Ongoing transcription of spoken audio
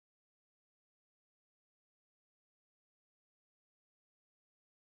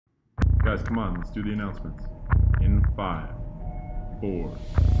Guys, come on, let's do the announcements. In 5, 4,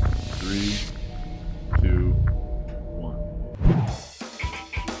 3, 2, 1.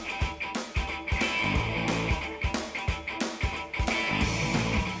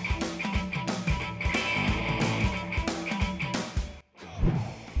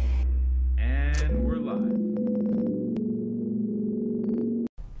 And we're live.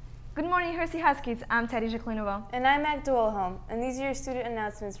 Good morning, Hersey Huskies. I'm Teddy Jacquelinova. And I'm Magda Wilhelm, and these are your student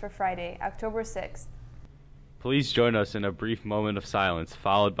announcements for Friday, October 6th. Please join us in a brief moment of silence,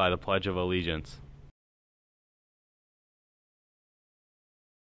 followed by the Pledge of Allegiance.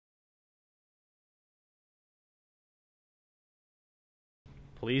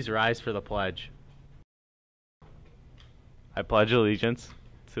 Please rise for the pledge. I pledge allegiance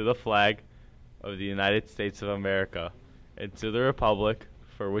to the flag of the United States of America and to the republic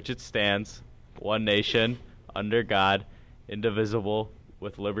for which it stands, one nation, under God, indivisible,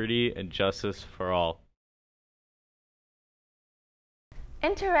 with liberty and justice for all.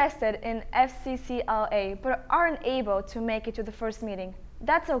 Interested in FCCLA but aren't able to make it to the first meeting?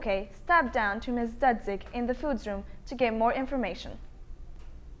 That's okay. Step down to Ms. Dudzik in the foods room to get more information.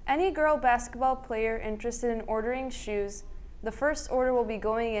 Any girl basketball player interested in ordering shoes, the first order will be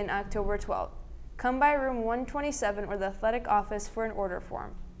going in October 12th. Come by room 127 or the athletic office for an order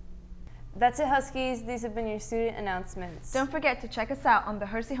form. That's it, Huskies. These have been your student announcements. Don't forget to check us out on the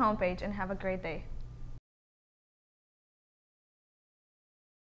Hersey homepage and have a great day.